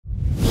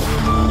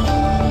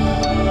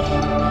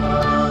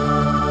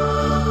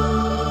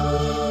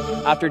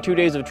After 2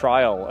 days of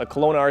trial, a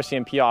Kelowna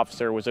RCMP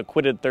officer was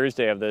acquitted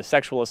Thursday of the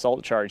sexual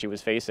assault charge he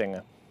was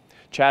facing.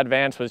 Chad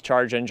Vance was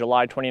charged in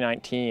July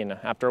 2019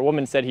 after a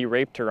woman said he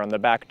raped her on the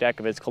back deck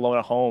of his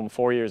Kelowna home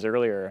 4 years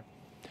earlier.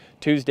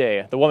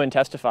 Tuesday, the woman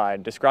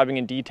testified, describing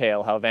in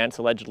detail how Vance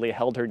allegedly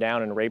held her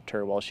down and raped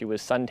her while she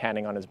was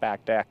suntanning on his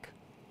back deck.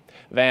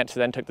 Vance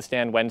then took the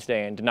stand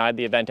Wednesday and denied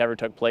the event ever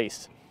took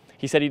place.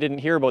 He said he didn't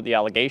hear about the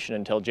allegation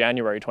until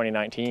January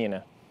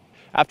 2019.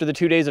 After the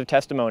 2 days of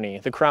testimony,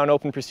 the Crown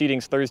opened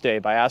proceedings Thursday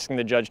by asking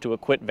the judge to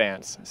acquit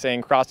Vance,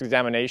 saying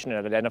cross-examination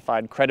had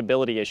identified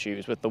credibility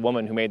issues with the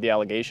woman who made the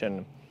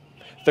allegation.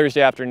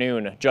 Thursday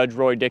afternoon, Judge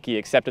Roy Dickey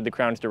accepted the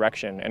Crown's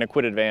direction and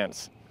acquitted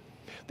Vance.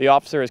 The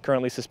officer is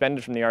currently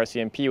suspended from the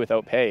RCMP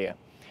without pay.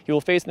 He will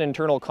face an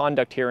internal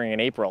conduct hearing in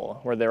April,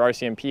 where the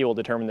RCMP will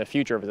determine the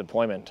future of his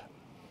employment.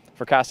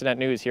 For Castanet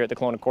News here at the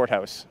Kelowna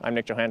Courthouse, I'm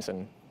Nick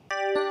Johansson.